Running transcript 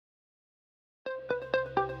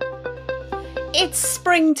It's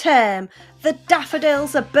spring term. The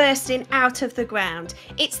daffodils are bursting out of the ground.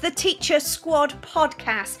 It's the Teacher Squad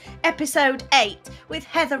podcast, episode 8, with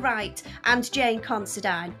Heather Wright and Jane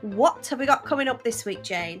Considine. What have we got coming up this week,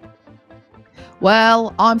 Jane?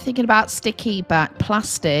 Well, I'm thinking about sticky back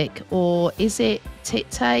plastic, or is it tit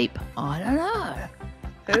tape? I don't know.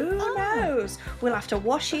 Who knows? We'll have to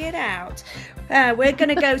washi it out. We're going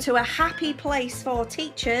to go to a happy place for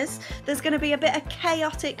teachers. There's going to be a bit of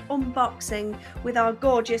chaotic unboxing with our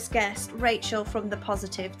gorgeous guest, Rachel from the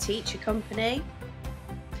Positive Teacher Company.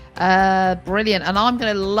 Brilliant. And I'm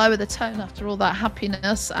going to lower the tone after all that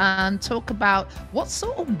happiness and talk about what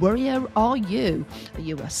sort of worrier are you? Are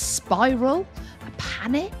you a spiral, a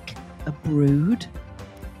panic, a brood?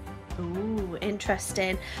 Ooh,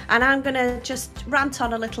 interesting. And I'm going to just rant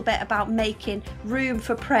on a little bit about making room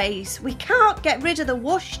for praise. We can't get rid of the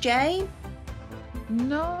whoosh, Jane.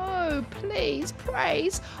 No, please,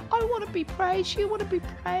 praise. I want to be praised. You want to be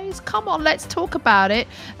praised. Come on, let's talk about it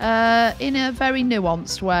in a very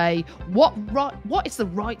nuanced way. What is the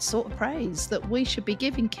right sort of praise that we should be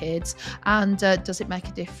giving kids? And does it make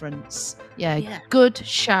a difference? Yeah. Good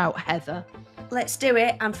shout, Heather. Let's do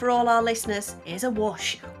it. And for all our listeners, here's a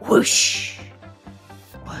whoosh. Whoosh.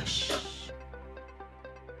 Whoosh.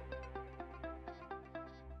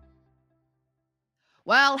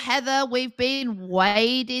 Well, Heather, we've been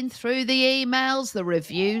wading through the emails, the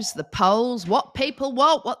reviews, the polls, what people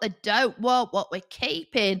want, what they don't want, what we're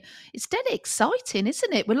keeping. It's dead exciting,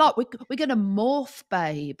 isn't it? We're going to morph,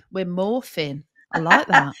 babe. We're morphing. I like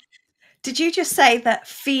that. Did you just say that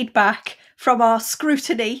feedback from our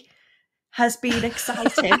scrutiny has been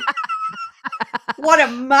exciting? What a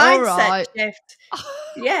mindset shift.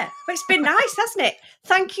 Yeah, but it's been nice, hasn't it?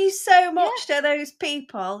 Thank you so much to those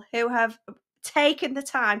people who have taken the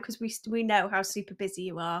time, because we know how super busy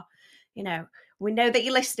you are. You know, we know that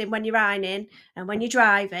you're listening when you're ironing and when you're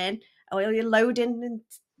driving or you're loading in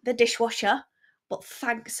the dishwasher. But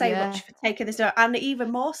thanks so much for taking this, and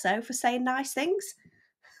even more so for saying nice things.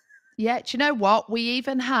 Yeah, do you know what? We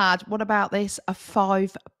even had, what about this, a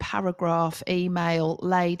 5-paragraph email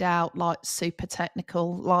laid out like super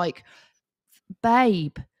technical, like,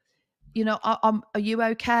 babe, you know, are you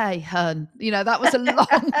okay, hun? You know, that was a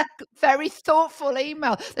long, very thoughtful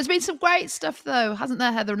email. There's been some great stuff though, hasn't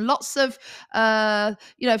there, Heather? And lots of,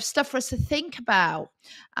 stuff for us to think about.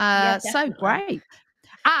 So great.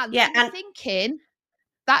 And I'm thinking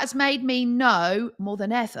that has made me know more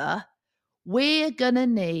than ever, we're going to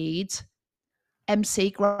need MC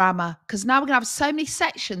Grammar, because now we're going to have so many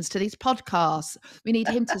sections to these podcasts. We need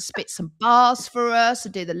him to spit some bars for us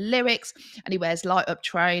and do the lyrics, and he wears light up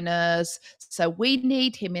trainers. So we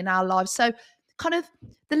need him in our lives. So kind of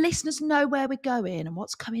the listeners know where we're going and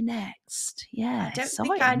what's coming next. Yeah, I don't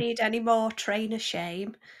think I need any more trainer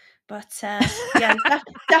shame. But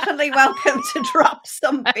definitely welcome to drop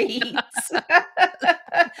some beats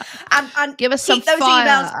and give us some those fire.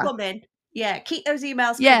 Emails coming. Yeah, keep those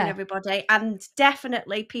emails coming, everybody. And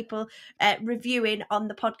definitely people reviewing on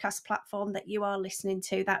the podcast platform that you are listening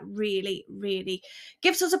to. That really, really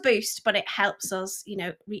gives us a boost, but it helps us,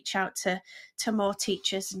 reach out to more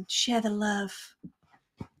teachers and share the love.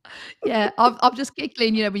 Yeah, I'm just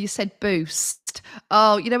giggling, when you said boost.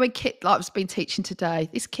 Oh, when kid, I've been teaching today,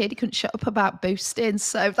 this kid, he couldn't shut up about boosting.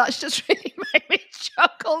 So that's just really made me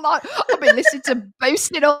chuckle. Like, I've been listening to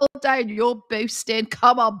boosting all day and you're boosting.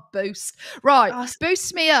 Come on, boost. Right,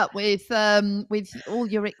 boost me up with all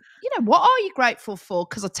your, what are you grateful for?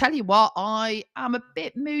 Because I tell you what, I am a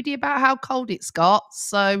bit moody about how cold it's got.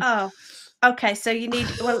 So. Okay, so you need,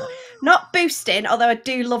 not boosting, although I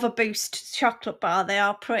do love a Boost chocolate bar. They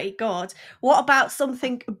are pretty good. What about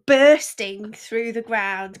something bursting through the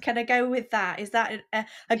ground? Can I go with that? Is that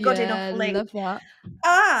a good enough link? Love that.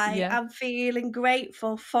 I am feeling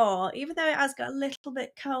grateful for, even though it has got a little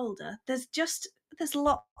bit colder, there's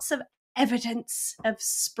lots of evidence of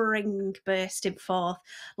spring bursting forth,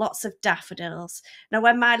 lots of daffodils. Now,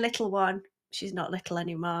 when my little one, she's not little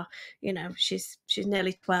anymore, she's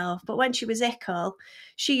nearly 12, but when she was ickle,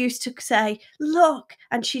 she used to say, look,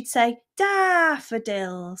 and she'd say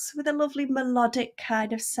daffodils with a lovely melodic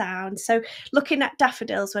kind of sound. So looking at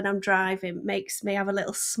daffodils when I'm driving makes me have a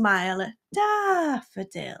little smile at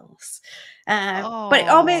daffodils. But it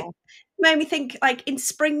almost made me think, like, in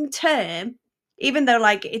spring term, even though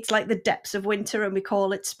it's like the depths of winter and we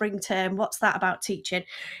call it spring term, what's that about teaching?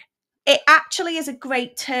 It actually is a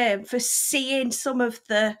great term for seeing some of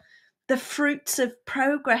the fruits of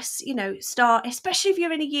progress, start, especially if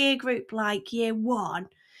you're in a year group like year 1.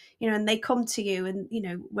 and they come to you, and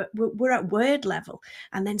we're at word level,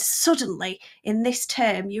 and then suddenly in this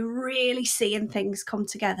term you're really seeing things come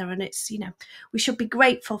together, and it's we should be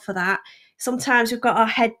grateful for that. Sometimes we've got our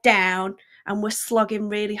head down and we're slogging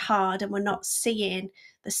really hard and we're not seeing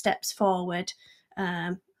the steps forward.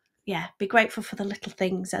 Be grateful for the little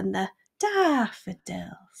things and the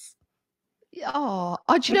daffodils. Do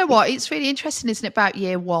you know what? It's really interesting, isn't it, about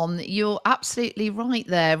year one? You're absolutely right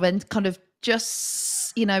there. And kind of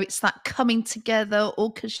just, it's that coming together,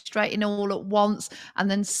 orchestrating all at once.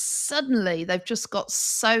 And then suddenly they've just got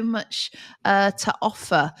so much to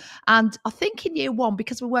offer. And I think in year one,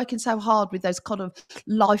 because we're working so hard with those kind of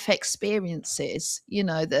life experiences,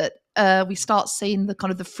 that we start seeing the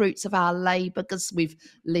kind of the fruits of our labor because we've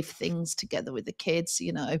lived things together with the kids,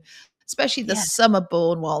 especially the Yeah. summer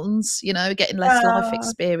born ones, getting less life Oh.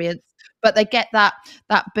 experience, but they get that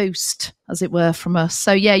boost, as it were, from us.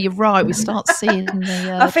 So yeah, you're right. We start seeing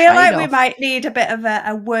the I feel like we trade-off. might need a bit of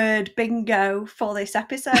a word bingo for this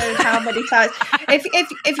episode. How many times?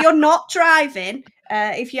 If you're not driving,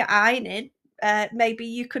 if you're ironing, maybe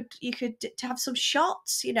you could have some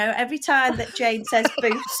shots. Every time that Jane says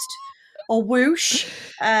boost or whoosh,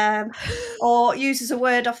 or uses a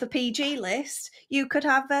word off the PG list, you could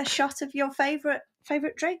have a shot of your favourite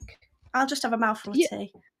drink. I'll just have a mouthful of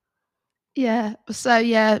tea. Yeah. So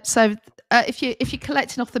if you're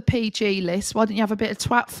collecting off the PG list, why don't you have a bit of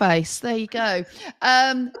twat face? There you go.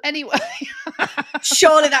 Anyway,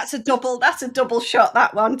 surely that's a double shot,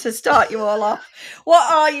 that one, to start you all off. What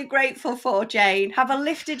are you grateful for, Jane? Have I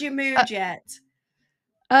lifted your mood yet?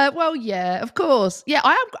 Well, yeah, of course. Yeah,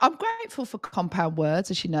 I'm grateful for compound words,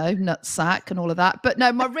 as you know, nutsack and all of that. But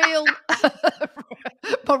no, my real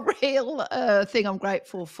thing I'm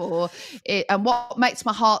grateful for, and what makes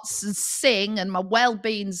my heart sing and my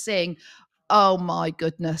well-being sing. Oh my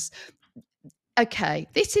goodness. Okay,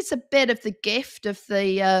 this is a bit of the gift of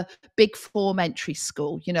the big form entry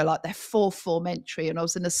school, like their fourth form entry, and I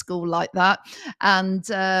was in a school like that, and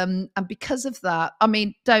because of that, I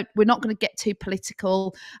mean, we're not going to get too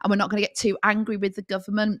political, and we're not going to get too angry with the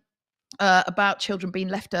government about children being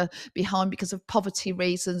left behind because of poverty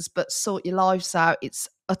reasons, but sort your lives out. It's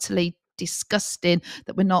utterly disgusting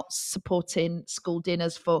that we're not supporting school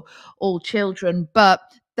dinners for all children, but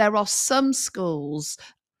there are some schools,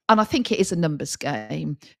 and I think it is a numbers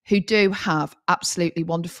game, who do have absolutely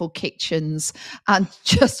wonderful kitchens. And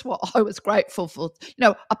just what I was grateful for,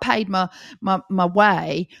 I paid my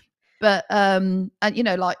way, but and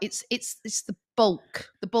like it's the bulk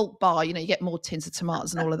buy, you get more tins of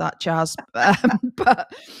tomatoes and all of that jazz. But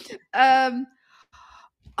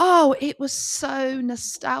oh, it was so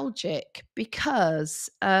nostalgic because,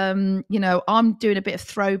 I'm doing a bit of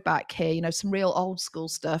throwback here, some real old school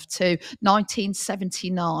stuff to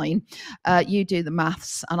 1979. You do the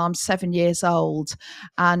maths, and I'm 7 years old.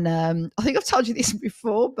 And I think I've told you this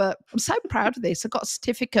before, but I'm so proud of this. I got a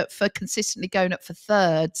certificate for consistently going up for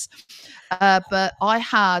thirds. But I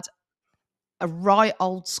had a right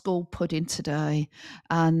old school pudding today,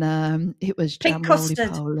 and it was Pink jam roly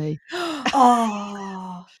custard. poly.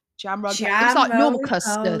 Oh, Jam roly poly. It was like normal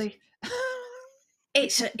custard.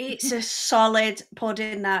 It's a solid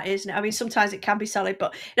pudding, that, isn't it? I mean, sometimes it can be solid,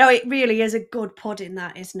 but no, it really is a good pudding,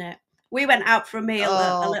 that, isn't it? We went out for a meal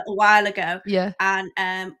a little while ago, yeah,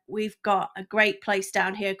 and we've got a great place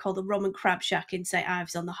down here called the Rum and Crab Shack in St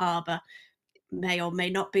Ives on the Harbour. May or may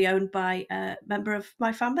not be owned by a member of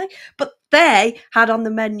my family, but they had on the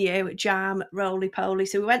menu jam roly poly.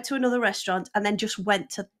 So we went to another restaurant and then just went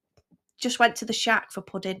to the shack for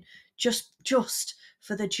pudding, just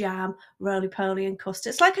for the jam roly poly and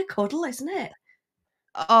custard. It's like a cuddle, isn't it?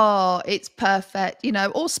 Oh, it's perfect.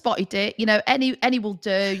 Or spotted it. Any will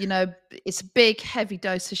do. It's a big, heavy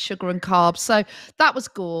dose of sugar and carbs. So that was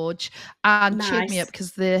gorge and cheered me up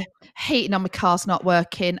because the heating on my car's not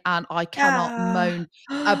working, and I cannot moan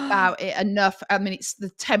about it enough. I mean, the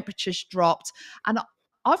temperature's dropped, and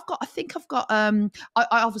I think I've got I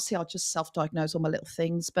obviously I'll just self-diagnose all my little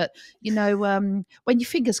things, but when your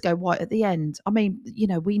fingers go white at the end, I mean,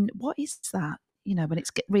 what is that? When it's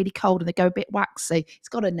get really cold and they go a bit waxy. It's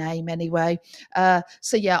got a name anyway.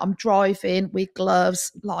 So yeah, I'm driving with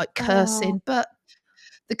gloves, like cursing, but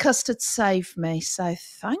the custard saved me. So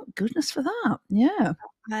thank goodness for that. Yeah.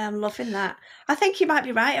 I am loving that. I think you might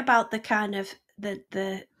be right about the kind of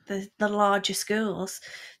the larger schools.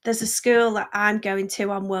 There's a school that I'm going to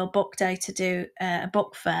on World Book Day to do a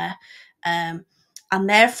book fair, and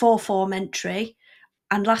they're form entry.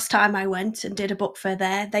 And last time I went and did a book fair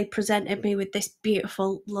there, they presented me with this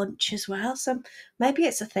beautiful lunch as well. So maybe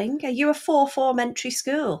it's a thing. Are you a form entry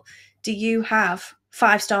school? Do you have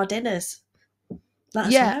 5-star dinners? let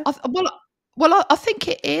us Yeah, know. I think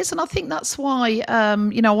it is, and I think that's why I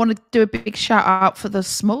want to do a big shout out for the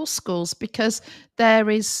small schools, because there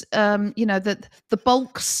is the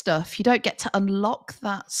bulk stuff you don't get to unlock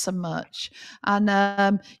that so much, and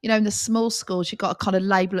in the small schools you've got to kind of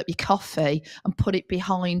label up your coffee and put it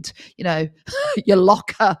behind your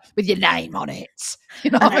locker with your name on it.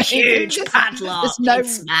 You know And a what I mean? huge There's padlock. It's no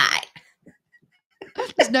mine.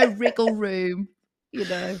 there's no wriggle room.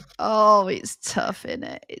 Oh, it's tough, isn't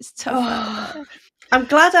it? It's tough out Oh, there. I'm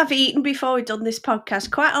glad I've eaten before we've done this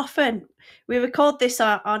podcast. Quite often, we record this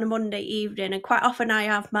on a Monday evening, and quite often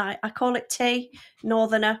I call it tea,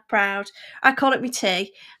 Northerner, proud. I call it my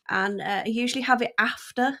tea, and I usually have it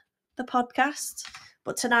after the podcast.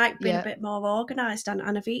 But tonight, been a Yeah. bit more organised, and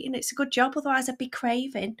I've eaten. It's a good job, otherwise I'd be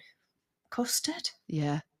craving custard.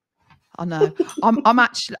 Yeah, I know. I'm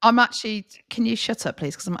actually. Can you shut up,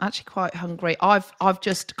 please? Because I'm actually quite hungry. I've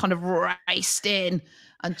just kind of raced in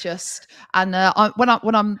when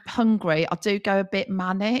I'm hungry, I do go a bit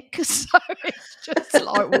manic. So it's just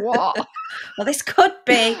like what? Well, this could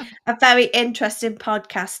be a very interesting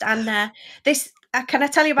podcast. And this, can I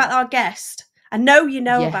tell you about our guest? I know you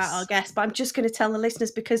know about our Yes. guest, but I'm just going to tell the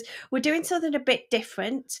listeners because we're doing something a bit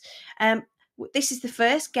different. This is the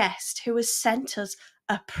first guest who has sent us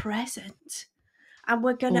a present, and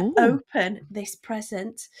we're going to Ooh. open this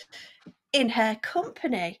present in her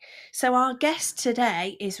company. So our guest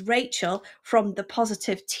today is Rachel from the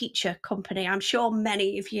Positive Teacher Company. I'm sure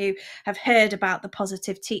many of you have heard about the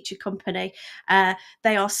Positive Teacher Company.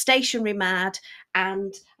 They are stationery mad,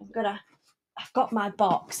 and I've got my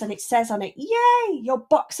box and it says on it, "Yay, your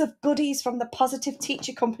box of goodies from the Positive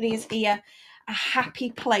Teacher Company is here. A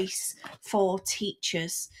happy place for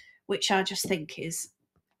teachers," which I just think is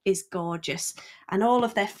gorgeous. And all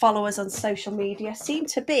of their followers on social media seem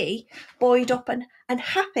to be buoyed up and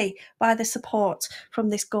happy by the support from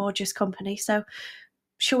this gorgeous company. So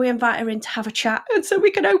shall we invite her in to have a chat, and so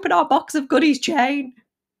we can open our box of goodies, Jane?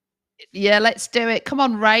 Yeah, let's do it. Come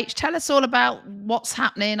on, Rach. Tell us all about what's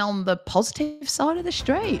happening on the positive side of the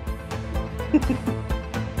street.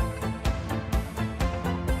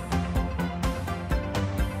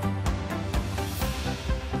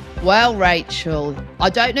 Well, Rachel,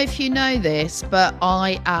 I don't know if you know this, but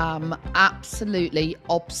I am absolutely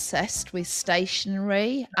obsessed with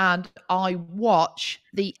stationery, and I watch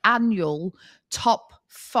the annual top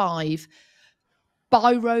 5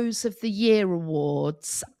 Biros of the Year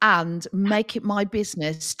awards and make it my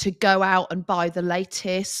business to go out and buy the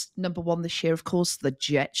latest. Number one this year, of course, the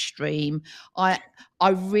Jetstream. I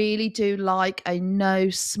really do like a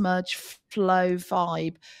no smudge flow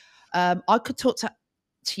vibe. I could talk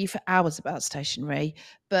to you for hours about stationery,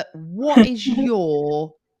 but what is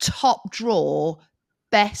your top drawer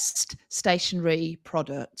best stationery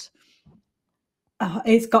product? Oh,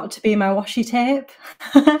 it's got to be my washi tape.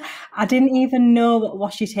 I didn't even know what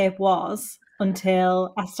washi tape was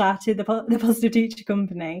until I started the Positive Teacher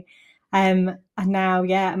Company. And now,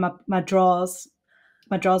 yeah, my drawers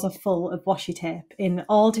are full of washi tape in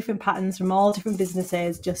all different patterns from all different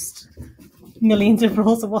businesses, just millions of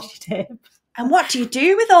rolls of washi tape. And what do you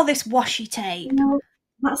do with all this washi tape? Well,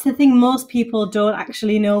 that's the thing. Most people don't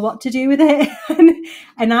actually know what to do with it,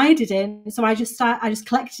 and I didn't. So I just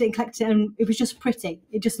collected it, and it was just pretty.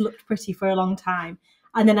 It just looked pretty for a long time,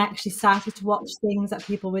 and then I actually started to watch things that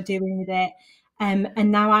people were doing with it.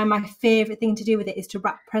 And now my favourite thing to do with it is to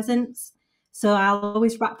wrap presents. So I'll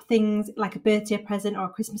always wrap things like a birthday present or a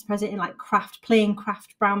Christmas present in like plain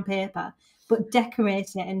craft brown paper, but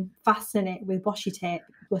decorate it and fasten it with washi tape.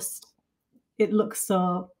 It looks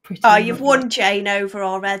so pretty. Oh, you've won Jane over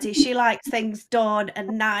already. She likes things done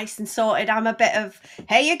and nice and sorted. I'm a bit of,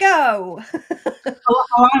 here you go.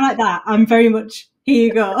 Oh, I like that. I'm very much, here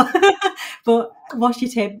you go. But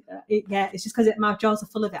washi tape, it's just because my drawers are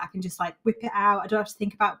full of it. I can just like whip it out. I don't have to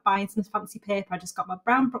think about buying some fancy paper. I just got my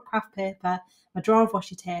brown craft paper, my drawer of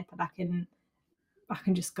washi tape, and I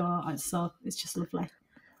can just go. It's just lovely.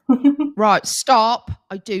 Right, stop.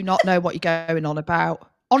 I do not know what you're going on about.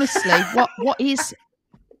 Honestly, what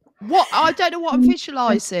I don't know what I'm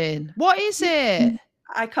visualizing. What is it?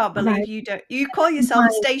 I can't believe you don't. You call yourself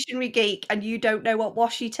a stationery geek and you don't know what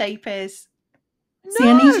washi tape is. See,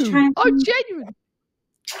 I need to try and genuinely.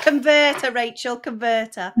 Converter, Rachel,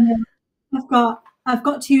 converter. I've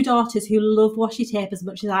got 2 daughters who love washi tape as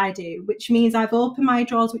much as I do, which means I've opened my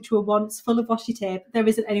drawers, which were once full of washi tape. There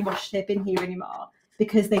isn't any washi tape in here anymore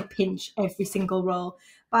because they pinch every single roll.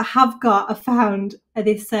 But I found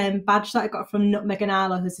this badge that I got from Nutmeg and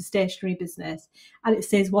Arlo, who's a stationery business, and it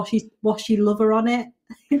says washi lover on it.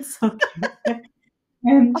 It's so cute.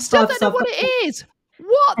 I still don't know what it is.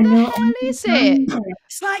 What I the know, hell is it?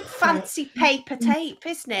 It's like fancy paper tape,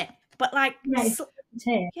 isn't it? But like, Yeah, it's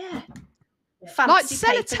tape. yeah, Like fancy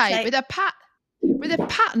paper sellotape tape. with a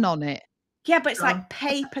pattern on it. Yeah, but it's like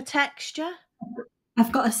paper texture.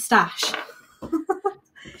 I've got a stash.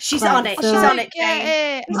 She's Right, on it. so- She's I on don't it, get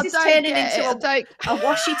Jane. it. This I is don't turning get into it. I don't- a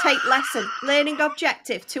washi tape lesson. Learning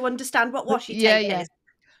objective to understand what washi tape is.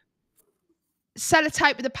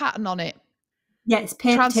 Sellotape with a pattern on it. Yeah, it's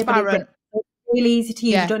paper tape, but Transparent. it's really easy to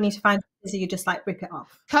use. Yeah. You don't need to find a scissor, you just like rip it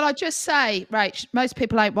off. Can I just say, Rach, most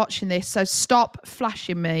people ain't watching this, so stop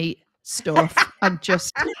flashing me stuff and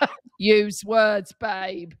just use words,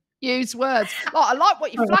 babe. Use words. Like, I like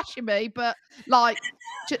what you're flashing me, but like,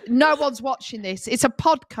 no one's watching this. It's a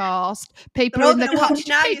podcast. People They're all in the going to watch country.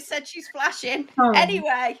 now. You said she's flashing. Sorry.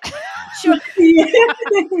 Anyway, sure.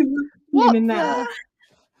 What Even the- now.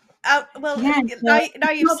 Well, Yeah,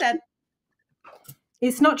 now you've said.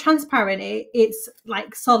 It's not transparent. It's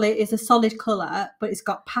like solid. It's a solid color, but it's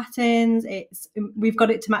got patterns. We've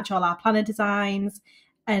got it to match all our planner designs,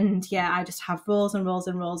 and yeah, I just have rolls and rolls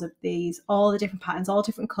and rolls of these, all the different patterns, all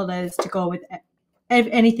different colors to go with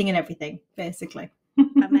anything and everything, basically.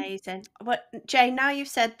 Amazing. But Jane, now you've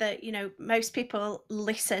said that, you know, most people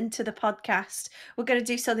listen to the podcast, we're going to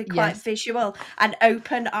do something quite visual and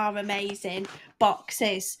open our amazing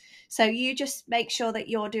boxes. So you just make sure that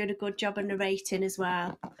you're doing a good job of narrating as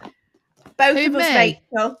well. Both of us,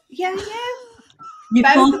 Rachel. Yeah.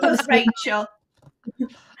 Both of us, Rachel.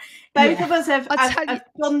 Both of us have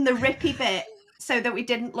done the rippy bit so that we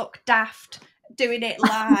didn't look daft doing it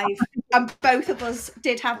live. And both of us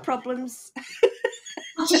did have problems.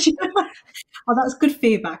 Oh, that's good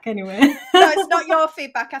feedback anyway. No, it's not your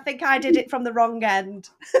feedback. I think I did it from the wrong end.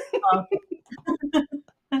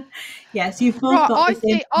 Yes, you've both got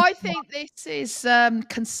I think this is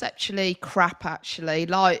conceptually crap, actually.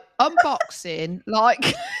 Like, unboxing,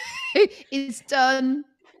 like, is done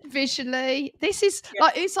visually. This is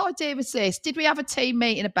like, whose idea was this? Did we have a team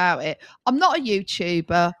meeting about it? I'm not a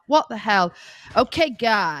YouTuber. What the hell? Okay,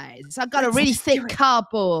 guys, I've got a really thick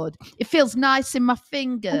cardboard. It feels nice in my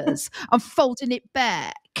fingers. I'm folding it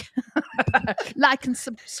back. Like and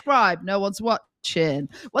subscribe. No one's watching.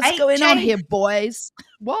 What's going on here, boys?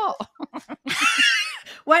 What?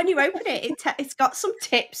 When you open it, it's got some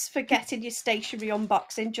tips for getting your stationery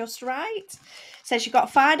unboxing just right. It says you've got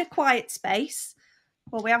to find a quiet space.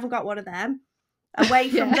 Well, we haven't got one of them. Away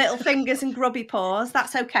from little fingers and grubby paws.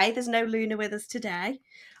 That's okay. There's no Luna with us today.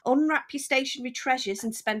 Unwrap your stationery treasures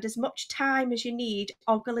and spend as much time as you need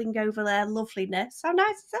ogling over their loveliness. How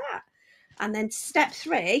nice is that? And then step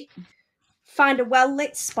 3, find a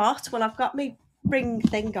well-lit spot. Well, I've got my ring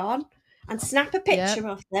thing on. And snap a picture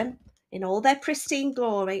of them in all their pristine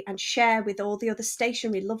glory and share with all the other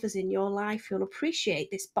stationery lovers in your life. You'll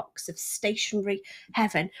appreciate this box of stationery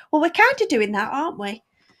heaven. Well, we're kind of doing that, aren't we?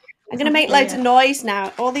 I'm going to make loads of noise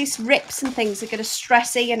now. All these rips and things are going to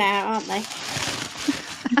stress Ian out, aren't they?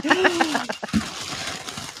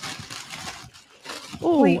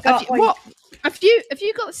 Oh, have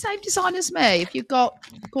you got the same design as me? Have you got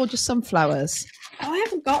gorgeous sunflowers? Oh, I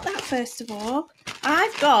haven't got that, first of all.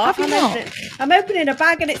 I've got... I'm opening a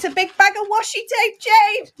bag and it's a big bag of washi tape,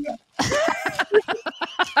 Jane!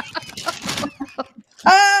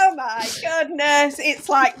 Oh, my goodness. It's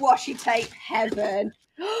like washi tape heaven.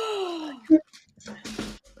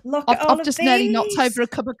 Look at all I've just nearly knocked over a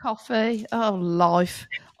cup of coffee. Oh, life.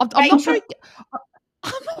 I'm not very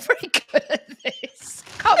good at this.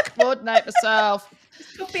 Can't coordinate myself.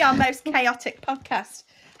 This could be our most chaotic podcast.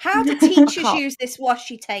 How do teachers use this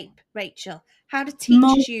washi tape, Rachel? How do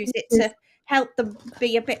teachers use it to help them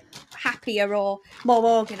be a bit happier or more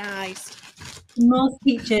organised? Most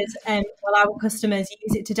teachers, our customers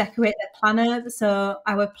use it to decorate their planner. So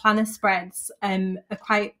our planner spreads are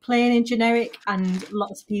quite plain and generic, and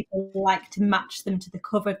lots of people like to match them to the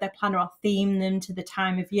cover of their planner or theme them to the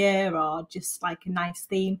time of year or just like a nice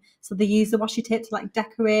theme. So they use the washi tape to like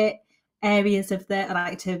decorate areas of I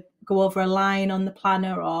like to go over a line on the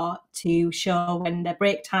planner or to show when their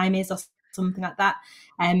break time is or something like that.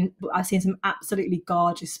 I've seen some absolutely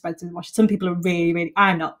gorgeous spreads of washi. Some people are really, really,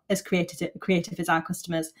 I'm not as creative as our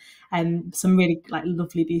customers. Some really like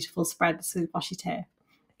lovely, beautiful spreads with washi tape.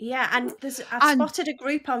 Yeah, and I've spotted a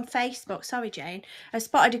group on Facebook. Sorry, Jane. I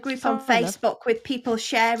spotted a group on Facebook with people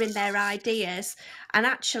sharing their ideas, and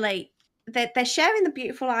actually they're sharing the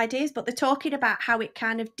beautiful ideas, but they're talking about how it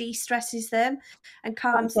kind of de-stresses them and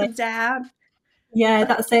calms them down. Yeah,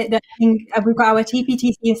 that's it. We've got our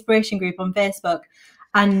TPTC inspiration group on Facebook,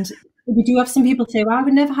 and we do have some people say, well, I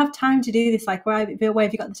would never have time to do this. Like, where have you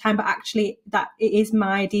got the time? But actually, that it is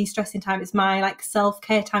my de-stressing time. It's my like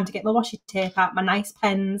self-care time to get my washi tape out, my nice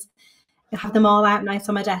pens, have them all out nice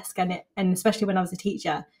on my desk. And especially when I was a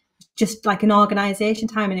teacher, just like an organisation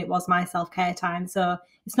time, and it was my self-care time. So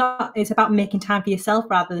it's about making time for yourself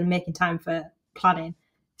rather than making time for planning.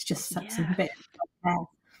 It's just something a bit there.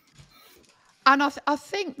 And I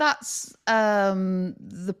think that's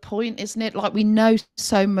the point, isn't it? Like, we know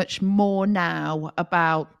so much more now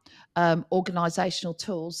about organizational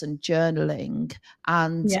tools and journaling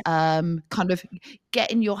and kind of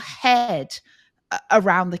getting your head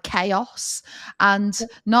around the chaos. And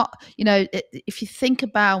not, if you think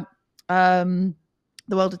about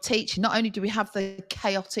the world of teaching, not only do we have the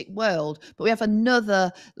chaotic world, but we have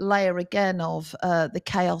another layer again of the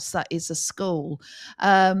chaos that is a school,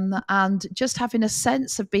 and just having a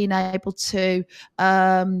sense of being able to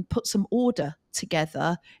put some order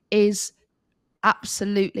together is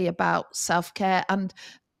absolutely about self-care. And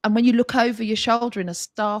when you look over your shoulder in a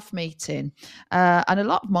staff meeting, and a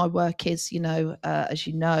lot of my work is, as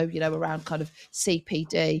around kind of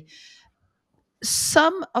CPD,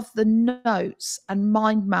 some of the notes and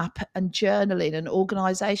mind map and journaling and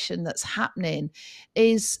organisation that's happening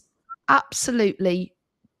is absolutely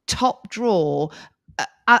top drawer.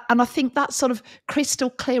 And I think that sort of crystal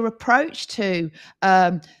clear approach to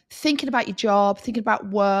thinking about your job, thinking about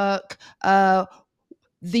work,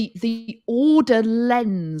 the order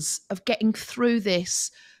lens of getting through this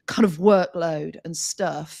kind of workload and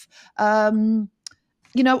stuff.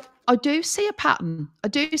 I do see a pattern. I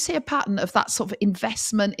do see a pattern of that sort of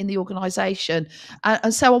investment in the organisation.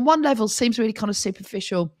 And so on one level seems really kind of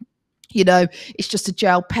superficial. It's just a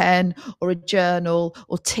gel pen or a journal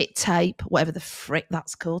or tit tape, whatever the frick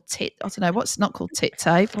that's called. I don't know. What's not called tit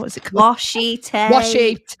tape? What is it called? Washi tape.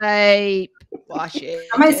 Washi tape. Washi.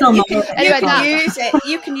 I might sell more.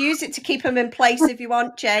 You can use it to keep them in place if you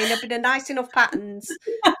want, Jane. They've been nice enough patterns.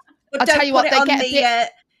 But I'll tell you what, they get the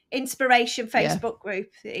Inspiration Facebook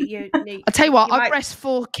group. I'll tell you what, I breast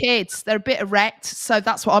 4 kids. They're a bit erect, so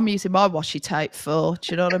that's what I'm using my washi tape for.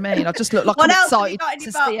 Do you know what I mean? I just look like I'm excited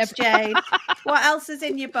to see box, Jane? What else is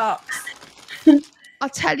in your box? I'll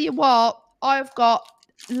tell you what, I've got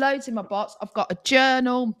loads in my box. I've got a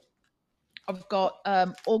journal. I've got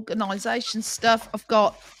organisation stuff. I've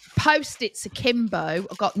got Post-its akimbo.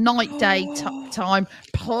 I've got night, day, time,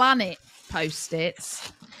 planet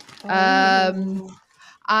Post-its.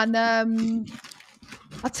 And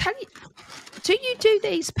I'll tell you, do you do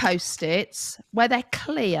these Post-its where they're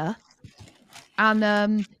clear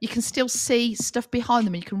and you can still see stuff behind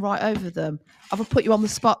them and you can write over them? I've put you on the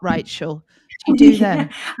spot, Rachel. Do you do them?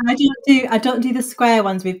 I don't do the square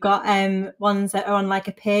ones. We've got ones that are on like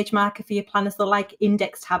a page marker for your planners. They're like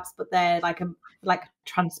index tabs, but they're like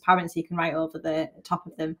transparent, so you can write over the top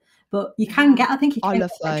of them. But you can get, I think you can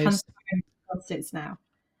love those transparent Post-its now.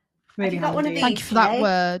 Really got one of these? Thank you for that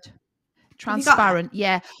word. Transparent,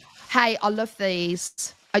 yeah. Hey, I love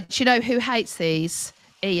these. Do you know who hates these?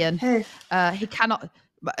 Ian. Who? He cannot.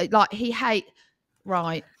 He hate.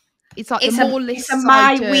 Right. It's like it's the more lists it's a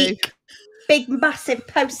I do. week, big massive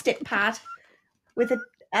Post-it pad with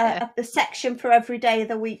a section for every day of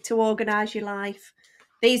the week to organise your life.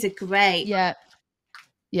 These are great.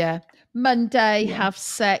 Yeah. Monday, have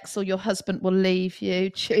sex or your husband will leave you.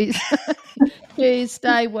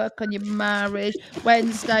 Tuesday, work on your marriage.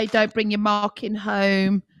 Wednesday, don't bring your marking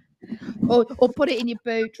home. Or put it in your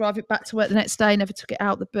boot, drive it back to work the next day, never took it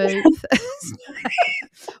out the boot.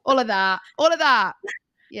 all of that.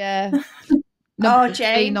 Yeah.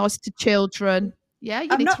 Jane. Be nice to children. Yeah,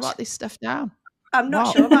 you need to write this stuff down. I'm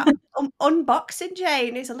not sure about unboxing,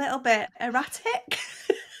 Jane. Is a little bit erratic.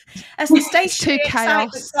 As the stationery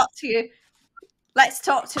excitement got to you, let's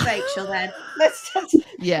talk to Rachel then.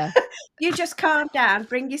 Yeah. You just calm down,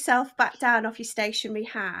 bring yourself back down off your stationery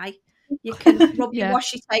high. You can rub your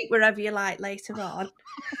washi tape wherever you like later on.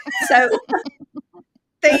 So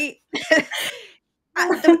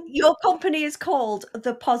your company is called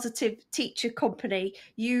the Positive Teacher Company.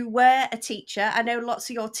 You were a teacher. I know lots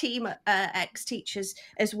of your team are ex-teachers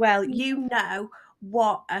as well. You know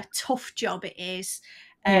what a tough job it is.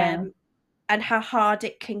 And how hard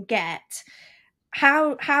it can get.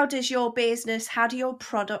 How does your business, how do your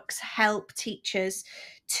products help teachers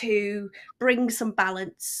to bring some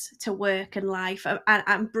balance to work and life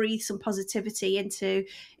and breathe some positivity into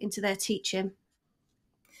their teaching?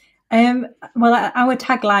 Well, our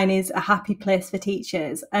tagline is a happy place for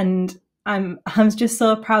teachers, and I'm just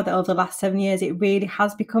so proud that over the last 7 years it really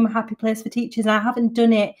has become a happy place for teachers. And I haven't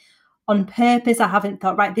done it on purpose. I haven't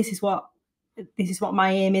thought, right, this is what this is what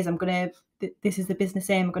my aim is. This is the business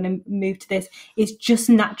aim. I'm going to move to this. It's just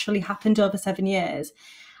naturally happened over 7 years.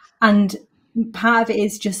 And part of it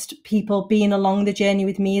is just people being along the journey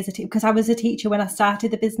with me as a teacher, because I was a teacher when I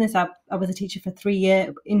started the business. I was a teacher for 3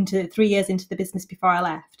 years into the business before I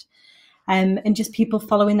left. And just people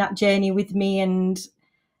following that journey with me, and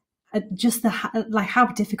just how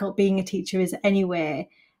difficult being a teacher is anyway.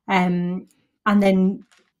 And then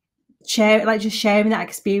sharing that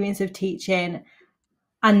experience of teaching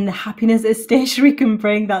and the happiness that stationery can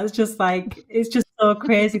bring. That's just it's just so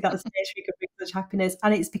crazy that stationery can bring such happiness.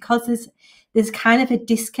 And it's because there's kind of a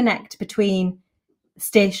disconnect between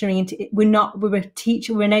stationery and we're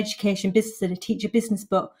an education business and a teacher business,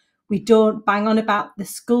 but we don't bang on about the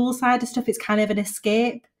school side of stuff. It's kind of an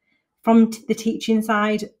escape from the teaching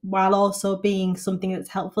side while also being something that's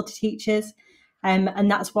helpful to teachers. And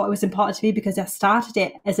that's what was important to me, because I started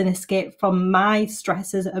it as an escape from my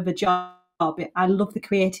stresses of a job. I love the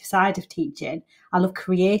creative side of teaching. I love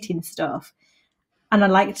creating stuff. And I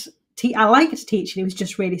liked teaching. It was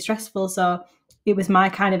just really stressful. So it was my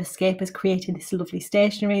kind of escape, as creating this lovely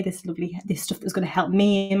stationery, this stuff that's going to help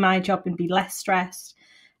me in my job and be less stressed.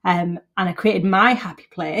 And I created my happy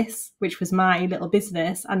place, which was my little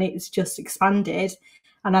business, and it's just expanded.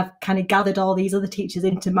 And I've kind of gathered all these other teachers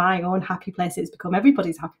into my own happy place. It's become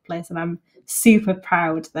everybody's happy place. And I'm super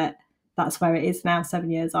proud that that's where it is now, 7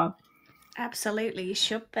 years on. Absolutely, you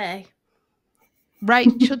should be.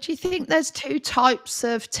 Rachel, do you think there's two types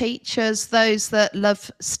of teachers? Those that love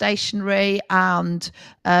stationery and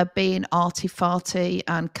being arty-farty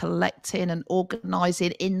and collecting and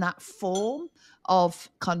organising in that form of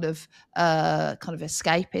kind of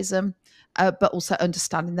escapism, but also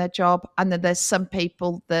understanding their job. And then there's some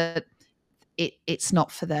people that it's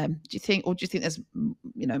not for them. Do you think there's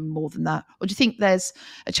more than that, or do you think there's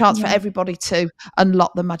a chance for everybody to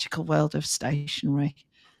unlock the magical world of stationery?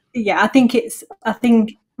 Yeah, I think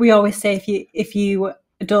we always say, if you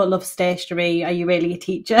don't love stationery, are you really a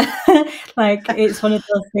teacher? It's one of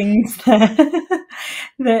those things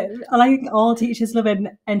that I think all teachers love.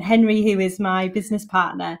 And Henry, who is my business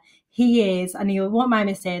partner, he is, and you won't mind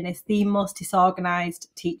me saying this, the most disorganised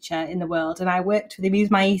teacher in the world. And I worked with him. He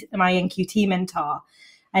was my NQT mentor,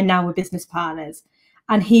 and now we're business partners.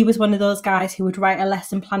 And he was one of those guys who would write a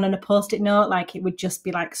lesson plan on a Post-it note, it would just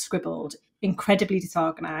be scribbled, incredibly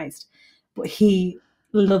disorganised. But he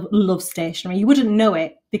loves stationery. You wouldn't know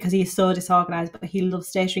it because he is so disorganised, but he loves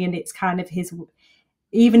stationery, and it's kind of his,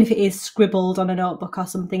 even if it is scribbled on a notebook or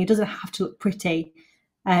something, it doesn't have to look pretty.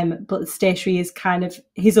 But stationery is kind of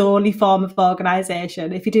his only form of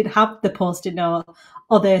organisation. If he didn't have the Post-it note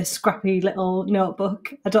or the scrappy little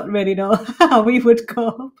notebook, I don't really know how we would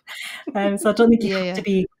cope. So I don't think you have to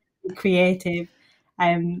be creative.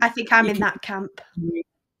 I think I'm in that camp.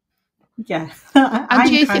 Yeah. And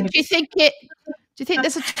do you think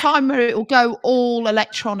there's a time where it will go all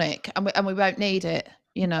electronic and we won't need it?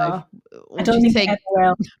 I don't think it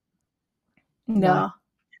ever will. No.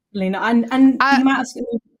 And you might ask,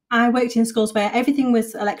 I worked in schools where everything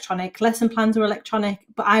was electronic, lesson plans were electronic,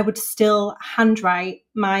 but I would still handwrite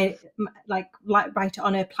write it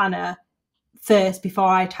on a planner first before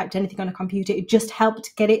I typed anything on a computer. It just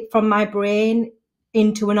helped get it from my brain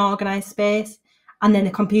into an organised space, and then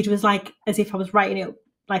the computer was as if I was writing it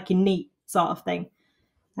in neat sort of thing.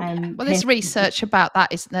 Well, there's research about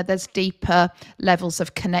that, isn't there? There's deeper levels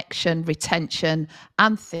of connection, retention,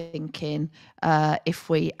 and thinking if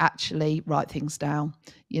we actually write things down.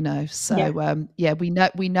 So we know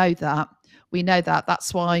that. We know that.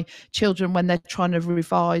 That's why children, when they're trying to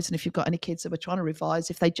revise, and if you've got any kids that are trying to revise,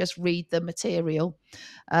 if they just read the material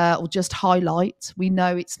or just highlight, we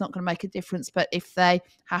know it's not going to make a difference. But if they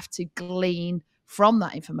have to glean from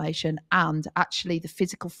that information and actually the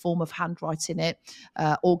physical form of handwriting it,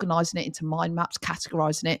 organising it into mind maps,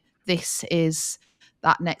 categorising it, this is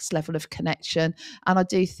that next level of connection. And I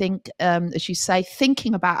do think, as you say,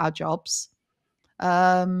 thinking about our jobs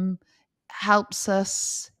helps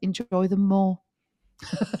us enjoy them more.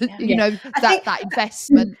 That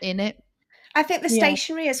investment in it. I think the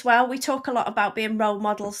stationery as well, we talk a lot about being role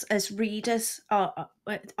models as readers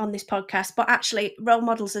on this podcast, but actually role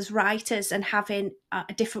models as writers, and having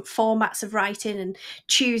different formats of writing and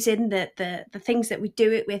choosing the things that we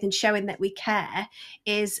do it with and showing that we care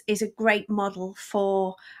is a great model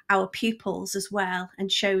for our pupils as well,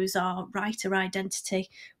 and shows our writer identity,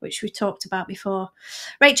 which we talked about before.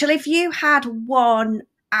 Rachel, if you had one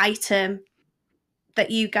item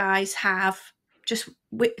that you guys have just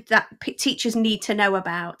that teachers need to know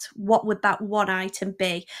about, what would that one item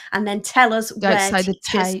be? And then tell us Don't say the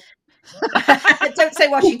tape. Don't say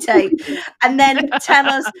washi tape. And then tell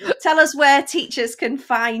us where teachers can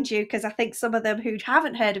find you, because I think some of them who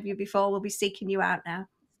haven't heard of you before will be seeking you out now.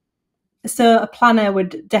 So a planner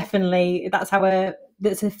would definitely, that's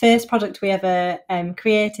the first product we ever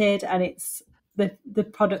created, and it's the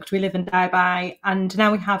product we live and die by. And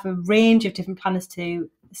now we have a range of different planners to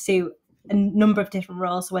suit a number of different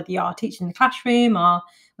roles. So whether you're teaching in the classroom, or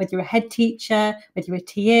whether you're a head teacher, whether you're a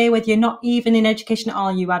TA, whether you're not even in education at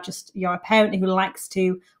all, you're a parent who likes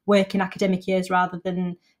to work in academic years rather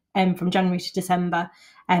than from January to December.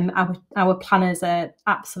 Our planners are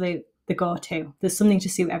absolute the go-to. There's something to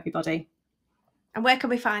suit everybody. And where can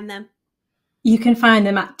we find them? You can find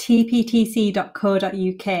them at tptc.co.uk.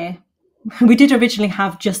 We did originally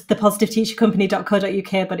have just the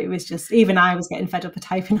positive-teacher-company.co.uk, but it was just, even I was getting fed up of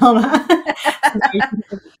typing all that.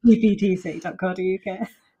 tptc.co.uk.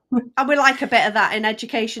 And we like a bit of that in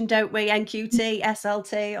education, don't we? NQT,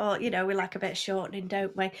 SLT, or, we like a bit of shortening,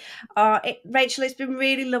 don't we? Rachel, it's been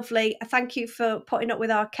really lovely. Thank you for putting up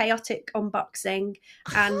with our chaotic unboxing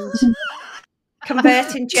and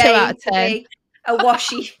converting Jane to be a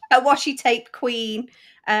washi tape queen.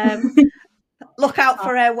 Look out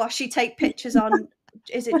for her washi tape pictures on.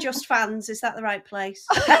 Is it Just Fans? Is that the right place?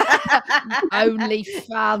 Only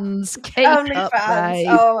Fans. Only Fans.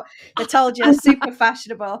 Oh, I told you, super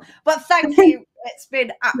fashionable. But thank you. It's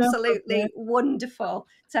been absolutely wonderful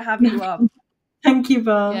to have you on. Thank you,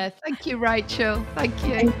 Bob. Yeah, thank you, Rachel. Thank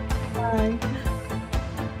you. Bye.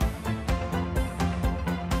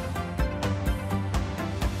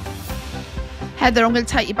 Heather, I'm going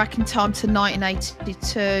to take you back in time to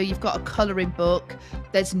 1982. You've got a colouring book.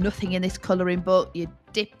 There's nothing in this colouring book. You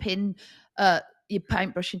dip in your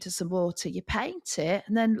paintbrush into some water, you paint it,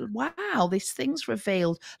 and then, wow, this thing's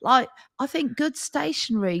revealed. Like, I think good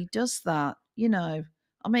stationery does that, I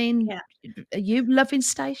mean, Are you loving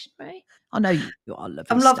stationery? I know you are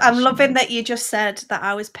loving stationery. I'm loving that you just said that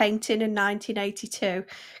I was painting in 1982,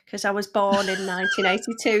 because I was born in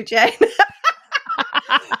 1982, Jane.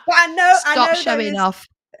 But I know showing off.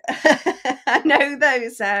 I know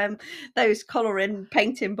those colouring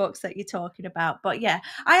painting books that you're talking about. But yeah,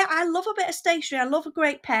 I love a bit of stationery. I love a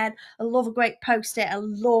great pen. I love a great post-it. I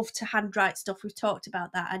love to handwrite stuff. We've talked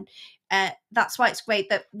about that, and that's why it's great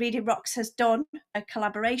that Reading Rocks has done a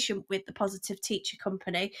collaboration with the Positive Teacher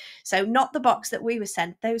Company. So not the box that we were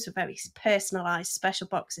sent. Those are very personalised, special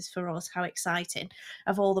boxes for us. How exciting,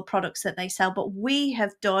 of all the products that they sell. But we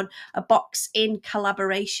have done a box in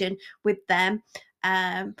collaboration with them.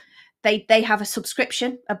 They have a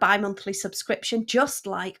subscription, a bi-monthly subscription, just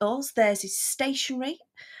like us. Theirs is stationery,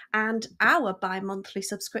 and our bi-monthly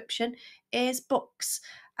subscription is books.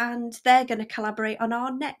 And they're going to collaborate on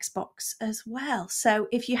our next box as well. So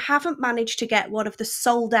if you haven't managed to get one of the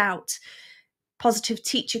sold out Positive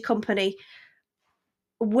Teacher Company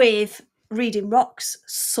with Reading Rocks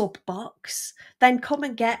sub box, then come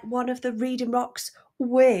and get one of the Reading Rocks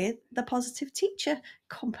with the Positive Teacher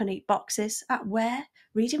Company boxes at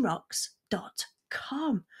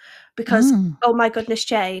wherereadingrocks.com. Because, oh my goodness,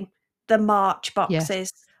 Jane, the March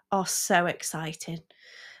boxes are so exciting.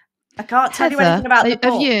 I can't tell you anything about the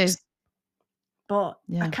books, but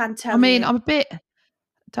I can tell you. I mean, I'm a bit,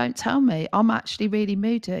 don't tell me. I'm actually really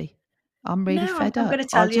moody. I'm really fed up. I'm going to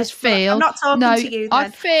tell you. Just feel. I'm not talking to you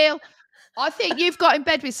then. I think you've got in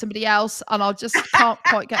bed with somebody else, and I just can't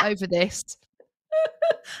quite get over this.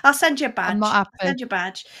 I'll send you a badge. I'm not happy. I'll send you a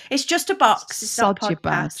badge. It's just a box. It's not a podcast.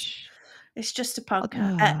 Badge. It's just a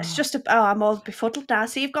podcast. It's just I'm all befuddled now.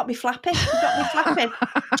 See, you've got me flapping.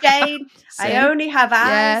 Jane, I only have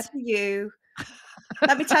eyes for you.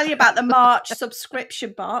 Let me tell you about the March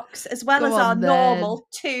subscription box, as well as our normal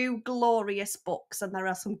 2 glorious books. And there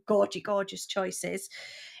are some gorgeous choices.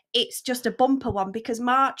 It's just a bumper one because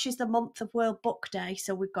March is the month of World Book Day.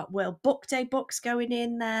 So we've got World Book Day books going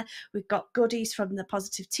in there. We've got goodies from the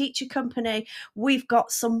Positive Teacher Company. We've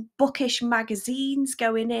got some bookish magazines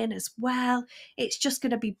going in as well. It's just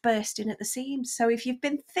going to be bursting at the seams. So if you've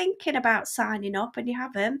been thinking about signing up and you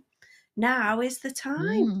haven't, now is the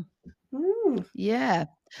time. Yeah.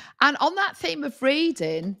 And on that theme of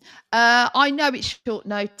reading, I know it's short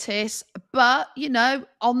notice, but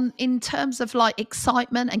in terms of like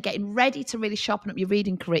excitement and getting ready to really sharpen up your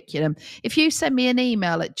reading curriculum, if you send me an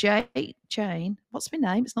email at Jane, what's my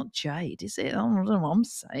name? It's not Jade, is it? I don't know what I'm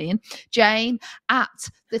saying. Jane at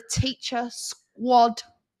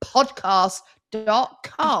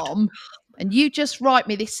theteachersquadpodcast.com, and you just write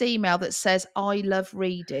me this email that says, I love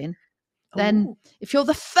reading. Then if you're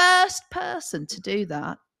the first person to do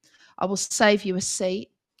that, I will save you a seat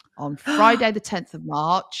on Friday the 10th of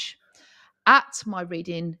March at my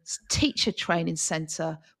reading teacher training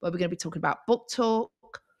centre, where we're going to be talking about book talk,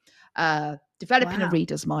 developing a Wow.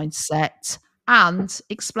 reader's mindset, and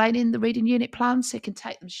explaining the reading unit plan so you can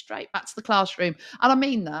take them straight back to the classroom. And I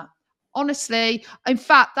mean that. Honestly, in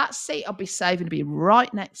fact, that seat I'll be saving to be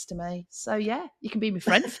right next to me. So yeah, you can be my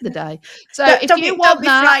friend for the day. So if you want don't be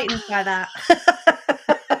that, frightened by that.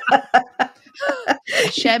 I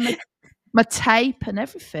share my tape and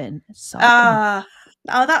everything. Exciting.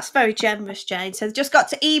 Oh, that's very generous, Jane. So they've just got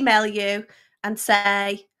to email you and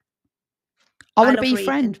say, I want to love be your reading.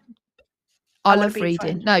 friend. I I wanna love be your reading.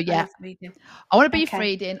 friend. No, I yeah. love reading. I want to be Okay. your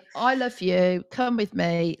reading. I love you. Come with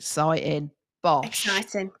me. Exciting. Bosh.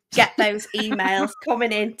 Exciting. Get those emails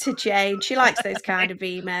coming in to Jane. She likes those kind of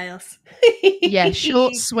emails. Yeah,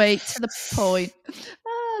 short, sweet, to the point.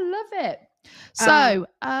 Oh, I love it. So,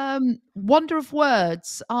 wonder of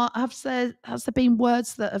words. Has there been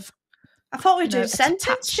words that have, I thought we were doing attached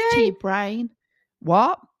sentence, to Jane. your brain?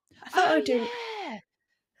 What? I thought we were doing. Yeah.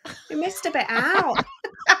 We missed a bit out.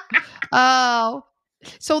 Oh,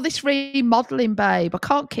 it's all this remodeling, babe. I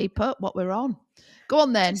can't keep up what we're on. Go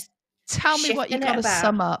on then. Just Tell me what you shifting it got to about.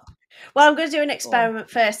 sum up. Well, I'm going to do an experiment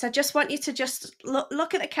first. I just want you to just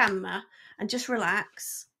look at the camera and just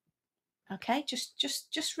relax. Okay,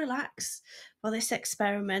 just relax for this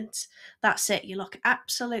experiment. That's it. You look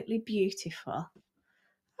absolutely beautiful.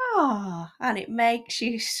 Oh, and it makes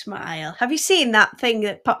you smile. Have you seen that thing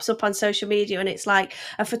that pops up on social media and it's like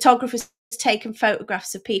a photographer's taken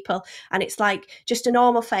photographs of people and it's like just a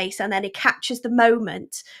normal face and then it captures the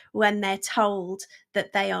moment when they're told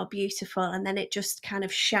that they are beautiful and then it just kind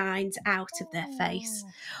of shines out of their face.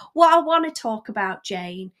 What I want to talk about,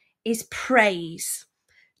 Jane, is praise.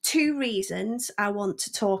 2 reasons I want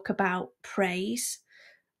to talk about praise.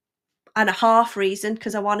 And a half reason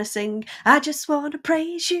because I want to sing I just want to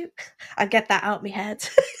praise you. I get that out of my head.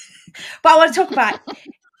 But I want to talk about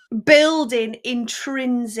building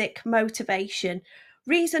intrinsic motivation.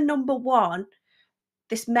 Reason number 1,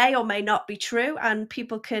 this may or may not be true and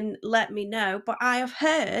people can let me know, but I have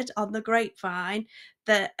heard on the grapevine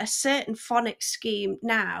that a certain phonics scheme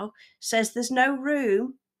now says there's no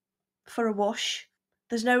room for a whoosh.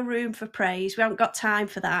 There's no room for praise. We haven't got time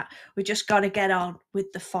for that. We just got to get on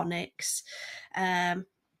with the phonics. And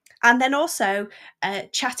then also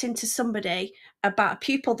chatting to somebody about a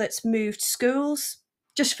pupil that's moved schools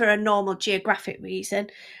just for a normal geographic reason.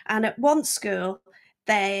 And at one school,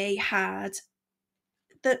 they had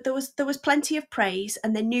there was plenty of praise,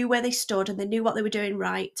 and they knew where they stood, and they knew what they were doing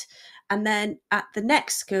right. And then at the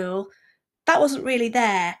next school, that wasn't really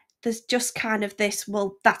there. There's just kind of this,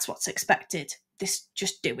 well, that's what's expected. This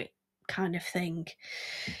just do it kind of thing.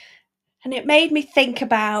 And it made me think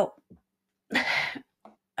about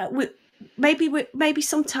maybe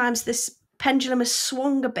sometimes this pendulum has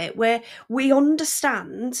swung a bit where we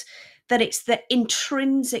understand that it's the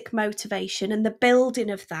intrinsic motivation and the building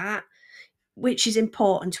of that which is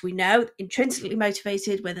important. We know intrinsically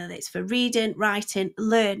motivated, whether it's for reading, writing,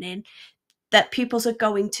 learning, that pupils are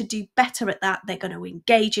going to do better at that. They're going to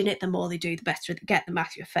engage in it. The more they do, the better they get, the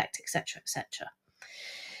Matthew effect, etc., etc.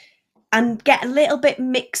 And get a little bit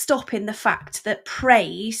mixed up in the fact that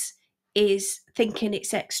praise is thinking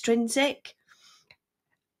it's extrinsic.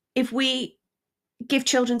 If we give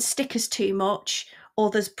children stickers too much or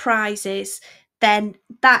there's prizes, then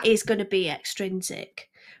that is going to be extrinsic.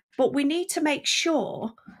 But we need to make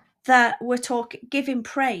sure that we're giving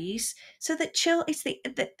praise so that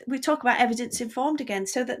we talk about evidence informed again,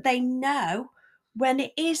 so that they know when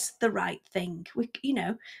it is the right thing. We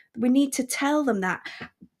need to tell them that.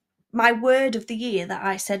 My word of the year that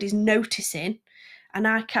I said is noticing, and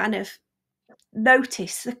I kind of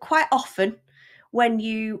notice that quite often when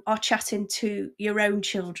you are chatting to your own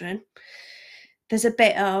children, there's a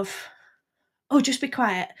bit of, oh, just be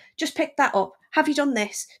quiet, just pick that up, have you done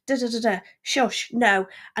this, da da da da, shush, no.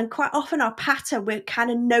 And quite often our pattern, we're kind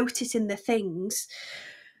of noticing the things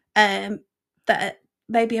that are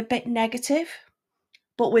maybe a bit negative.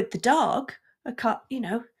 But with the dog,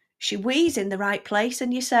 she wheezes in the right place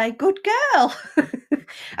and you say, good girl.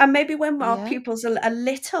 And maybe when our pupils are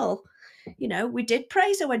little, we did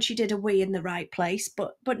praise her when she did a wee in the right place,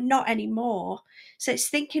 but not anymore. So it's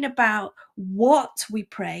thinking about what we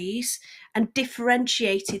praise and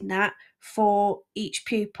differentiating that for each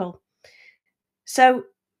pupil. So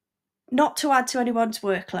not to add to anyone's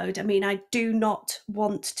workload, I mean, I do not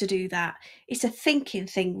want to do that. It's a thinking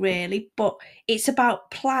thing, really, but it's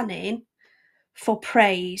about planning for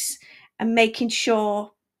praise and making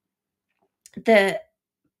sure that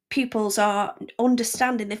pupils are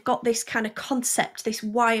understanding they've got this kind of concept, this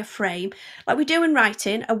wireframe, like we do in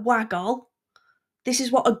writing, a waggle. This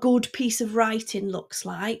is what a good piece of writing looks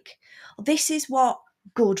like. This is what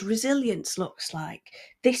good resilience looks like.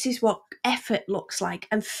 This is what effort looks like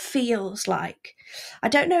and feels like. I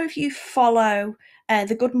don't know if you follow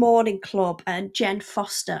the Good Morning Club and Jen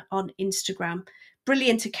Foster on Instagram.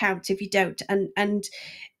 Brilliant account if you don't. And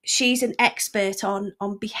she's an expert on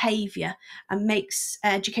behavior and makes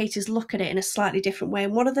educators look at it in a slightly different way.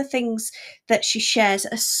 And one of the things that she shares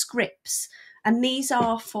are scripts, and these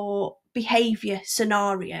are for behavior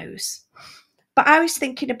scenarios. But I was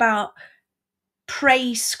thinking about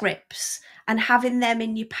praise scripts and having them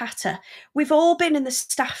in your patter. We've all been in the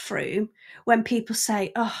staff room when people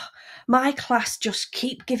say, oh, my class just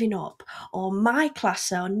keep giving up, or my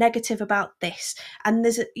class are negative about this. And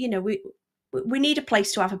there's we need a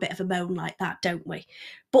place to have a bit of a moan like that, don't we?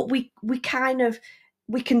 But we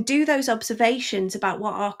can do those observations about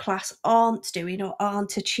what our class aren't doing or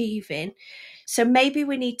aren't achieving. So maybe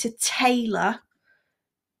we need to tailor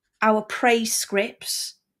our praise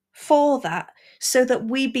scripts for that, so that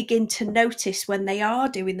we begin to notice when they are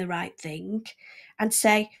doing the right thing and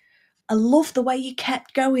say, I love the way you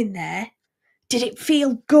kept going there. Did it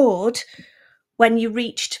feel good when you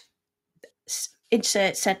reached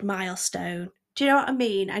insert said milestone? Do you know what I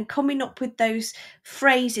mean? And coming up with those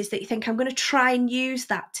phrases that you think, I'm going to try and use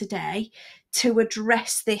that today to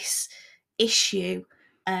address this issue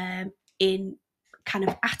in kind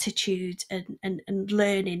of attitude and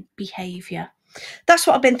learning behaviour. That's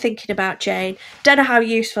what I've been thinking about, Jane. Don't know how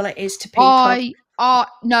useful it is to people.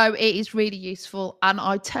 No, it is really useful. And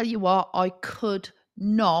I tell you what, I could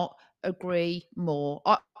not agree more.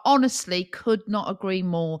 I honestly could not agree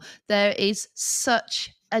more. There is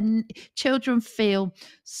such children feel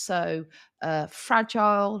so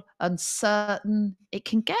fragile, uncertain. It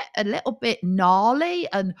can get a little bit gnarly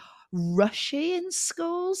and rushy in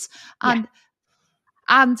schools.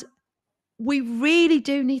 And we really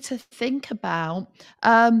do need to think about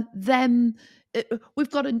them. We've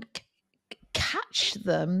got to catch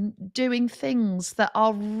them doing things that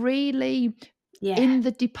are really in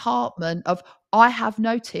the department of, I have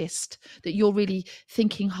noticed that you're really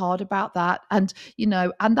thinking hard about that. And,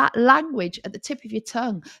 and that language at the tip of your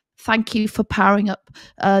tongue. Thank you for powering up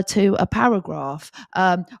to a paragraph.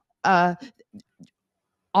 I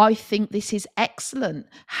think this is excellent.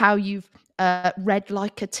 How you've read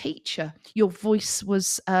like a teacher. Your voice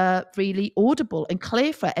was really audible and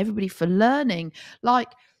clear for everybody for learning. Like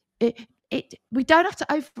we don't have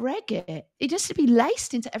to over-egg it. It just to be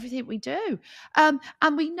laced into everything we do. And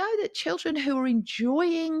we know that children who are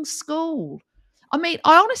enjoying school. I mean,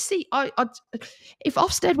 I honestly, if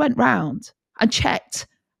Ofsted went round and checked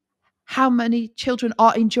how many children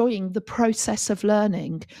are enjoying the process of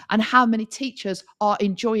learning and how many teachers are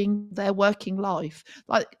enjoying their working life.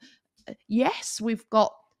 Like, yes, we've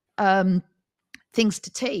got things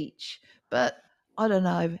to teach, but I don't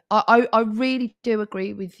know. I really do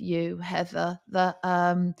agree with you, Heather, that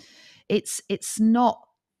it's not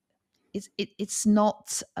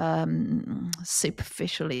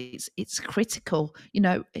superficial. It's critical.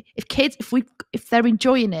 If they're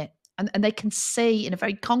enjoying it, and they can see in a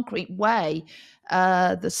very concrete way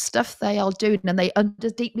the stuff they are doing, and they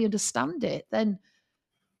deeply understand it, then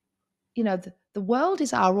the world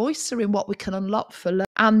is our oyster in what we can unlock for learning.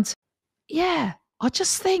 And I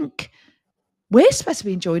just think we're supposed to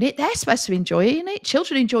be enjoying it. They're supposed to be enjoying it.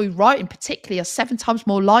 Children enjoy writing, particularly, are 7 times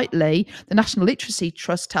more likely, the National Literacy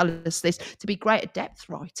Trust tell us this, to be great at depth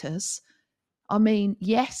writers. I mean,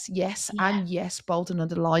 yes, and yes, bold and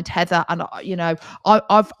underlined, Heather. And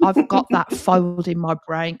I've got that fold in my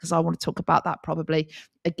brain because I want to talk about that probably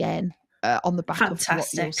again on the back of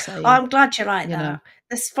what you're saying. Oh, I'm glad you're like that.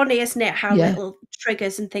 It's funny, isn't it, how little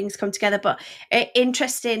triggers and things come together? But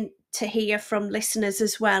interesting to hear from listeners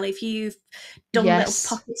as well. If you've done little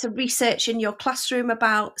pockets of research in your classroom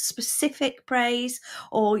about specific praise,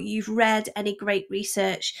 or you've read any great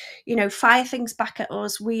research, fire things back at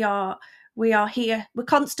us. We are here. We're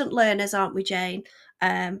constant learners, aren't we, Jane?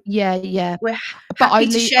 We're happy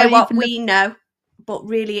to share what we know, but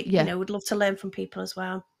really, we'd love to learn from people as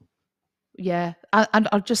well. Yeah, and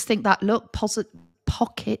I just think that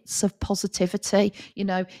pockets of positivity.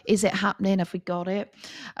 Is it happening? Have we got it?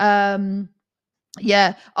 On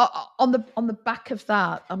the back of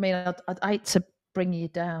that, I mean, I'd hate to bring you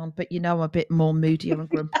down, but I'm a bit more moodier and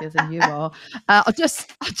grumpier than you are. I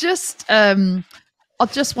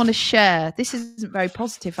just want to share. This isn't very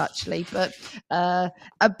positive, actually, but I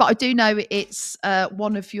do know it's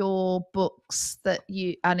one of your books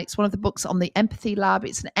and it's one of the books on the Empathy Lab.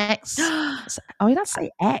 It's an X. I mean, I say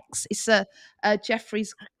X. It's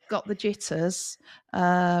Jeffrey's got the jitters.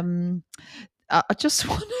 I just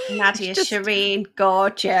want Nadia just Shireen,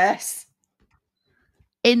 gorgeous.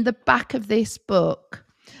 in the back of this book,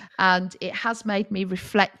 and it has made me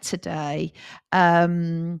reflect today.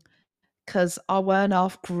 Because I weren't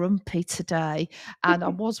half grumpy today and I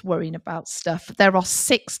was worrying about stuff. There are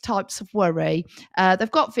 6 types of worry.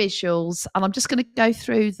 They've got visuals, and I'm just going to go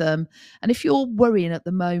through them. And if you're worrying at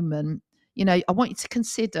the moment, I want you to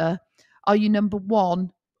consider, are you number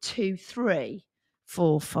 1, 2, 3,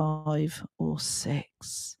 4, 5, or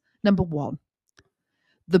 6? Number 1,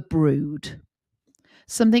 the brood.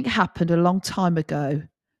 Something happened a long time ago,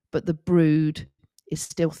 but the brood is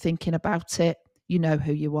still thinking about it. You know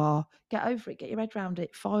who you are. Get over it. Get your head around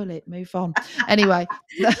it. File it. Move on. Anyway,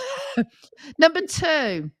 number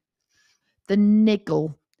 2, the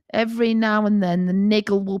niggle. Every now and then, the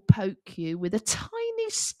niggle will poke you with a tiny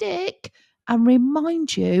stick and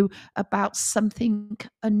remind you about something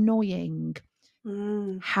annoying.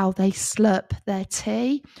 How they slurp their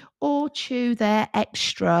tea or chew their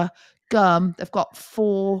extra gum. They've got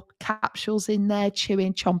 4 capsules in there,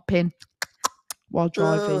 chewing, chomping while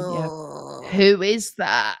driving. Yeah. Who is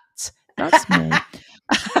that? That's me.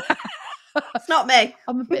 It's not me.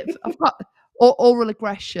 I've got oral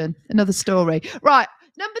aggression, another story. Right.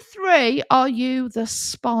 Number 3, are you the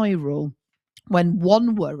spiral? When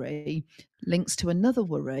one worry links to another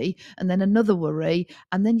worry, and then another worry,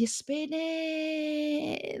 and then you're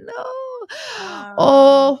spinning.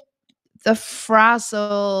 Or the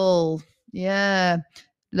frazzle. Yeah.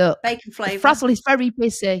 Look, Bacon flavour. The frazzle is very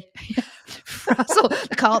busy. Frazzle.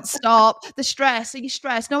 I can't stop. The stress. Are you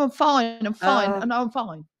stressed? No, I'm fine. I'm fine. No, I'm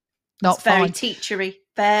fine. Not it's very fine. teachery.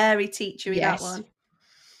 Very teachery, Yes. that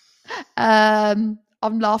one.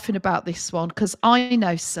 I'm laughing about this one because I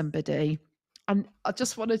know somebody, and I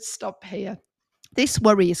just want to stop here. This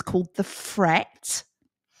worry is called the fret.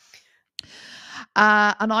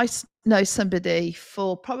 And I know somebody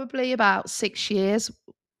for probably about 6 years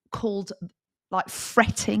called, like,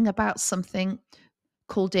 fretting about something,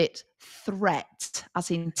 called it threat,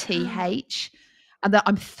 as in TH, and that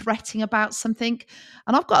I'm threating about something.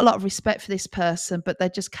 And I've got a lot of respect for this person, but there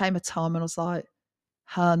just came a time and I was like,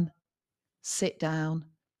 hun, sit down.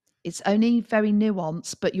 It's only very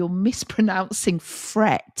nuanced, but you're mispronouncing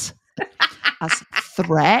fret as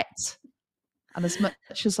threat. And as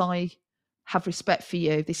much as I have respect for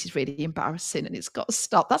you, this is really embarrassing and it's got to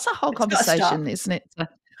stop. That's a whole conversation, isn't it?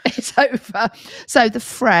 It's over. So the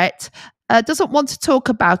fret doesn't want to talk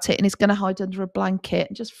about it and is going to hide under a blanket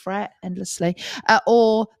and just fret endlessly.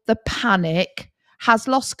 Or the panic has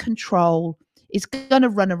lost control, is going to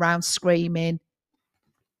run around screaming,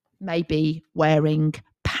 maybe wearing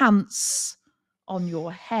pants on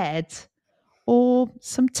your head or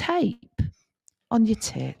some tape on your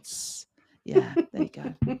tits. Yeah, there you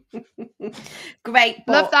go. Great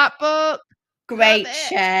book. Love that book. Great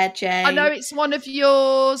share, Jane. I know it's one of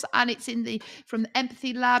yours, and it's from the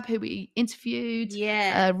Empathy Lab, who we interviewed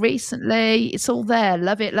recently. It's all there.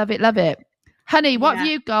 Love it, love it, love it. Honey, what have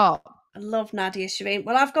you got? I love Nadia Shireen.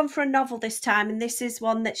 Well, I've gone for a novel this time, and this is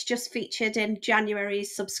one that's just featured in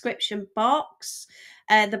January's subscription box.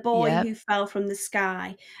 The Boy Who Fell from the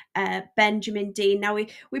Sky, Benjamin Dean. Now,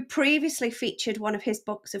 we previously featured one of his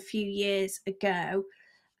books a few years ago,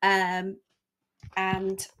 and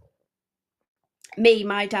Me,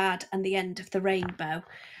 My Dad, and the End of the Rainbow.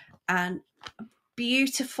 And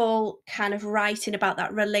beautiful kind of writing about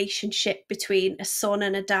that relationship between a son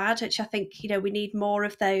and a dad, which I think, we need more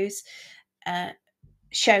of those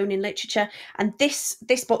shown in literature. And this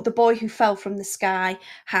book, The Boy Who Fell from the Sky,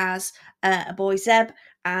 has a boy, Zeb,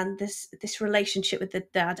 and this relationship with the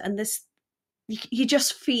dad, and this you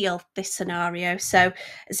just feel this scenario. So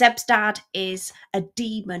Zeb's dad is a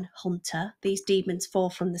demon hunter. These demons fall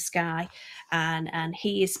from the sky, and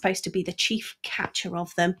he is supposed to be the chief catcher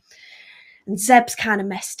of them. And Zeb's kind of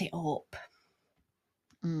messed it up.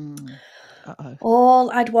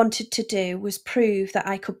 All I'd wanted to do was prove that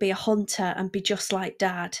I could be a hunter and be just like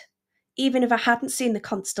Dad, even if I hadn't seen the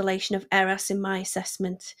constellation of Eros in my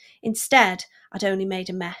assessment. Instead, I'd only made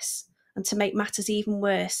a mess. And to make matters even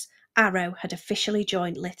worse, Arrow had officially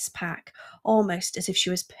joined Lith's pack, almost as if she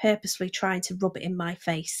was purposefully trying to rub it in my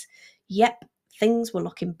face. Yep, things were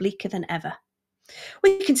looking bleaker than ever.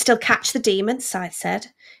 We can still catch the demons, Scythe said.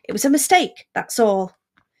 It was a mistake, that's all.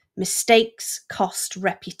 Mistakes cost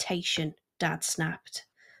reputation, Dad snapped.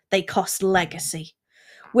 They cost legacy.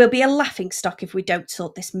 We'll be a laughingstock if we don't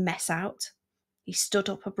sort this mess out. He stood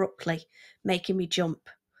up abruptly, making me jump.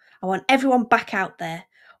 I want everyone back out there.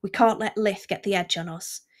 We can't let Lith get the edge on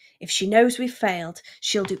us. If she knows we've failed,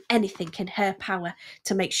 she'll do anything in her power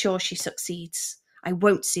to make sure she succeeds. I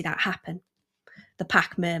won't see that happen. The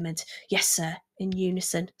pack murmured, "Yes, sir," in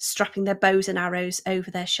unison, strapping their bows and arrows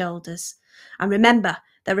over their shoulders. "And remember,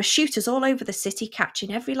 there are shooters all over the city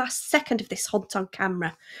catching every last second of this hunt on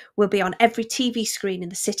camera. We'll be on every TV screen in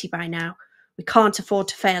the city by now. We can't afford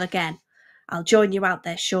to fail again. I'll join you out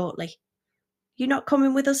there shortly." "You not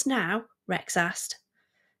coming with us now?" Rex asked.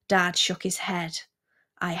 Dad shook his head.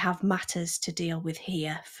 "I have matters to deal with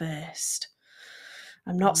here first."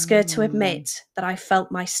 I'm not scared to admit that I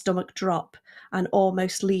felt my stomach drop and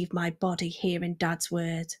almost leave my body hearing Dad's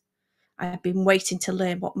word. I had been waiting to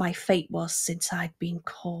learn what my fate was since I'd been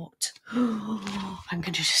caught. I'm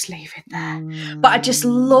going to just leave it there. But I just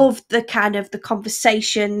loved the kind of the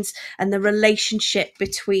conversations and the relationship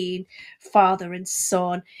between father and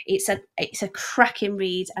son. It's a cracking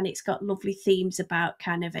read, and it's got lovely themes about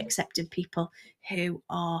kind of accepting people who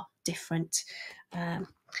are different.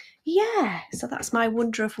 Yeah, so that's my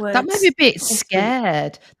wonder of words. That made me a bit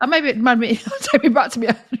scared. That made me take me back to my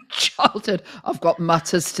own childhood. I've got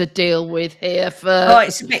matters to deal with here first. Oh,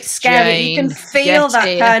 it's a bit scary. Jane, you can feel that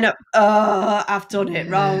here. kind of, I've done it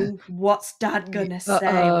wrong. What's Dad gonna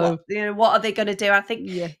say? What are they gonna do? I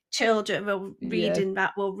think children reading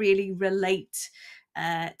that will really relate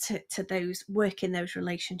to those, working those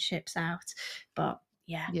relationships out. But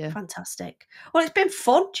yeah, fantastic. Well, it's been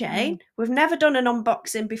fun, Jane. We've never done an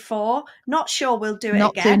unboxing before. Not sure we'll do it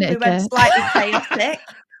again. We went slightly chaotic.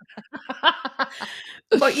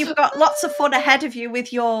 But you've got lots of fun ahead of you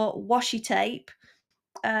with your washi tape.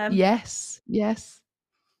 Yes.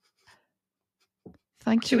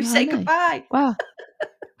 Thank you, Should we say goodbye? Well,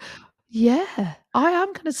 yeah, I am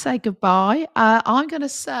going to say goodbye. I'm going to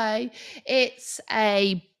say it's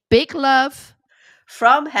a big love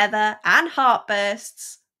from Heather and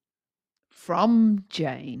heartbursts from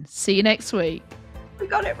Jane. See you next week. We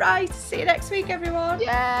got it right. See you next week, everyone.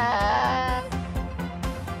 Yeah.